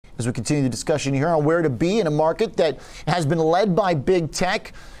as we continue the discussion here on where to be in a market that has been led by big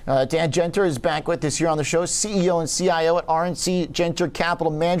tech. Dan Genter is back with us here on the show, CEO and CIO at RNC Genter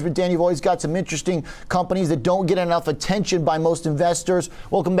Capital Management. Dan, you've always got some interesting companies that don't get enough attention by most investors.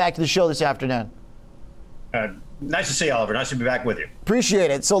 Welcome back to the show this afternoon. Nice to see you, Oliver. Nice to be back with you. Appreciate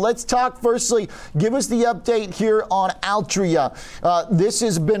it. So let's talk firstly, give us the update here on Altria. This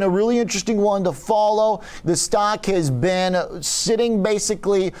has been a really interesting one to follow. The stock has been sitting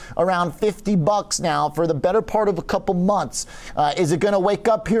basically around $50 now for the better part of a couple months. Is it going to wake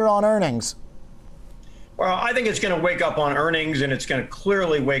up here on earnings? Well, I think it's going to wake up on earnings, and it's going to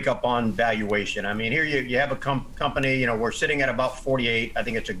clearly wake up on valuation. I mean, here you have a company, we're sitting at about 48. I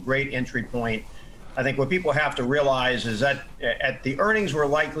think it's a great entry point. I think what people have to realize is that at the earnings we're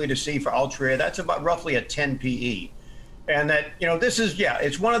likely to see for Altria, that's about roughly a 10 PE. And that, this is,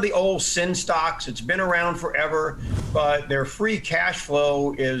 it's one of the old sin stocks. It's been around forever, but their free cash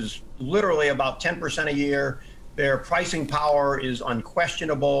flow is literally about 10% a year. Their pricing power is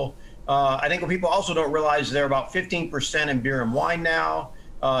unquestionable. I think what people also don't realize is they're about 15% in beer and wine now.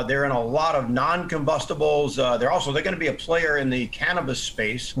 They're in a lot of non-combustibles. They're going to be a player in the cannabis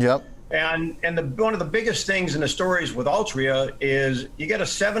space. Yep. And one of the biggest things in the stories with Altria is you get a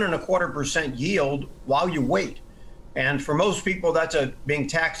 7.25% yield while you wait. And for most people, that's being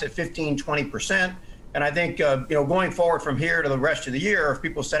taxed at 15-20%. And I think, going forward from here to the rest of the year, if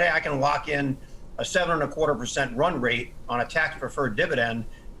people said, hey, I can lock in a 7.25% run rate on a tax preferred dividend,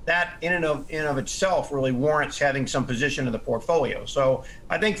 that in and of itself really warrants having some position in the portfolio. So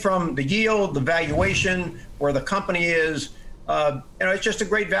I think from the yield, the valuation, where the company is, it's just a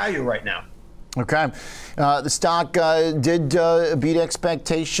great value right now. Okay. The stock did beat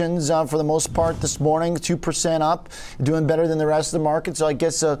expectations for the most part this morning, 2% up, doing better than the rest of the market. So I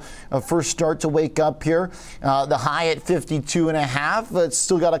guess a first start to wake up here. The high at 52.5. It's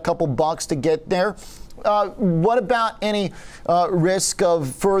still got a couple bucks to get there. What about any risk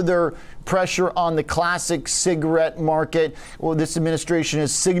of further pressure on the classic cigarette market? Well, this administration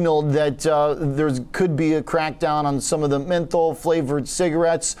has signaled that there could be a crackdown on some of the menthol flavored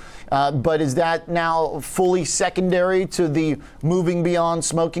cigarettes. But is that now fully secondary to the moving beyond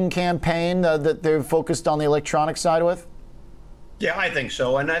smoking campaign that they're focused on the electronic side with? Yeah, I think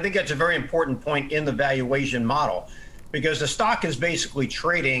so. And I think that's a very important point in the valuation model, because the stock is basically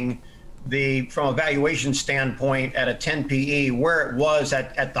trading from a valuation standpoint at a 10 PE, where it was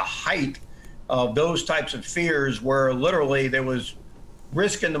at the height of those types of fears, where literally there was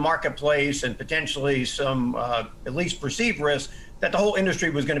risk in the marketplace and potentially some at least perceived risk that the whole industry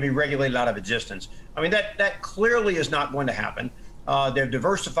was going to be regulated out of existence. I mean, that clearly is not going to happen. They've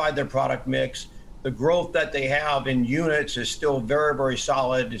diversified their product mix. The growth that they have in units is still very, very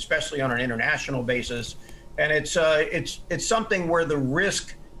solid, especially on an international basis. And it's something where the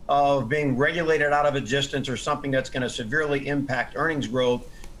risk of being regulated out of existence or something that's going to severely impact earnings growth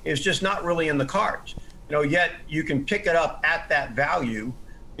is just not really in the cards. Yet you can pick it up at that value.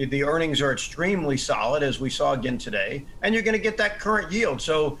 The earnings are extremely solid, as we saw again today, and you're going to get that current yield.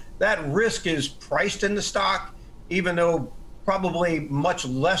 So that risk is priced in the stock, even though probably much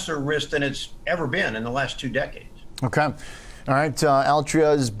lesser risk than it's ever been in the last 2 decades. Okay. All right,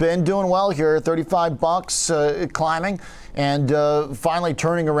 Altria has been doing well here, $35, climbing, and finally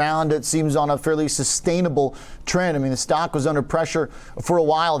turning around, it seems, on a fairly sustainable trend. I mean, the stock was under pressure for a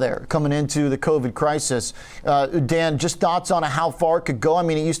while there coming into the COVID crisis. Dan, just thoughts on how far it could go? I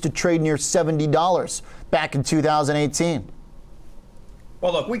mean, it used to trade near $70 back in 2018.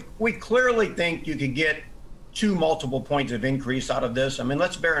 Well, look, we clearly think you could get 2 multiple points of increase out of this. I mean,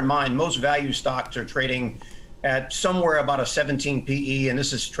 let's bear in mind, most value stocks are trading at somewhere about a 17 PE, and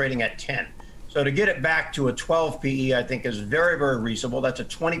this is trading at 10. So to get it back to a 12 PE, I think is very, very reasonable. That's a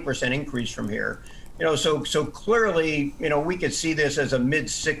 20% increase from here. So clearly, we could see this as a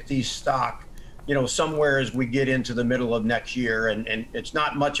mid-60s stock, somewhere as we get into the middle of next year, and it's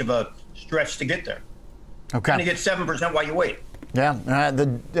not much of a stretch to get there. Okay. And you get 7% while you wait. Yeah,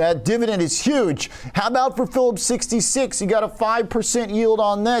 the dividend is huge. How about for Phillips 66? You got a 5% yield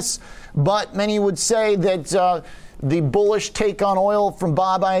on this, but many would say that the bullish take on oil from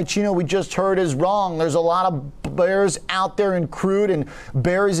Bob Iacchino we just heard is wrong. There's a lot of bears out there in crude and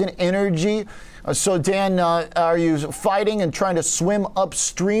bears in energy. So, Dan, are you fighting and trying to swim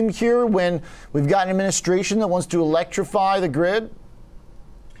upstream here when we've got an administration that wants to electrify the grid?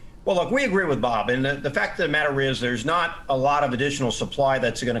 Well, look, we agree with Bob. And the fact of the matter is there's not a lot of additional supply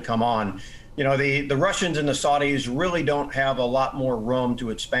that's going to come on. The Russians and the Saudis really don't have a lot more room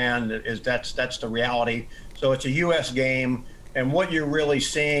to expand. That's the reality. So it's a U.S. game. And what you're really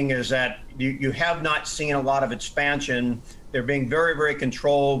seeing is that you have not seen a lot of expansion They're being very, very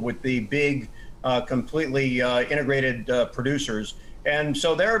controlled with the big, completely integrated producers. And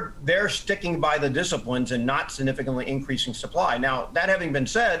so they're sticking by the disciplines and not significantly increasing supply. Now, that having been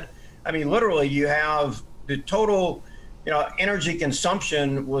said, I mean, literally, you have the total, energy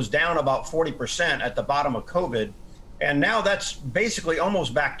consumption was down about 40% at the bottom of COVID. And now that's basically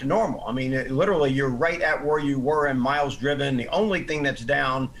almost back to normal. I mean, literally, you're right at where you were in miles driven. The only thing that's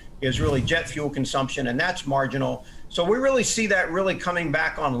down is really jet fuel consumption, and that's marginal. So we really see that really coming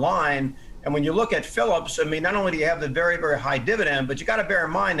back online. And when you look at Phillips, I mean, not only do you have the very, very high dividend, but you got to bear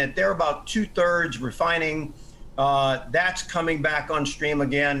in mind that they're about 2/3 refining. That's coming back on stream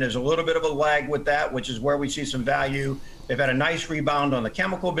again. There's a little bit of a lag with that, which is where we see some value. They've had a nice rebound on the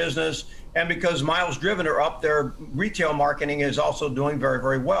chemical business. And because miles driven are up, their retail marketing is also doing very,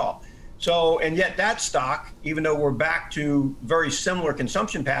 very well. So, and yet that stock, even though we're back to very similar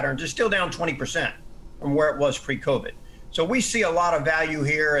consumption patterns, is still down 20% from where it was pre-COVID. So we see a lot of value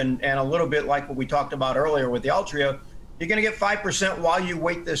here, and a little bit like what we talked about earlier with the Altria, you're going to get 5% while you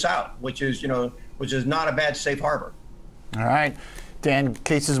wait this out, which is not a bad safe harbor. All right, Dan,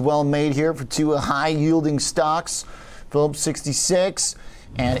 case is well made here for two high-yielding stocks, Phillips 66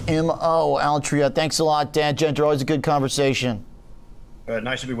 and MO Altria. Thanks a lot, Dan Genter. Always a good conversation.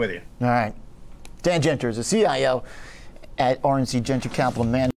 Nice to be with you. All right. Dan Genter is the CIO at RNC Genter Capital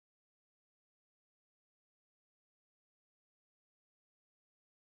Management.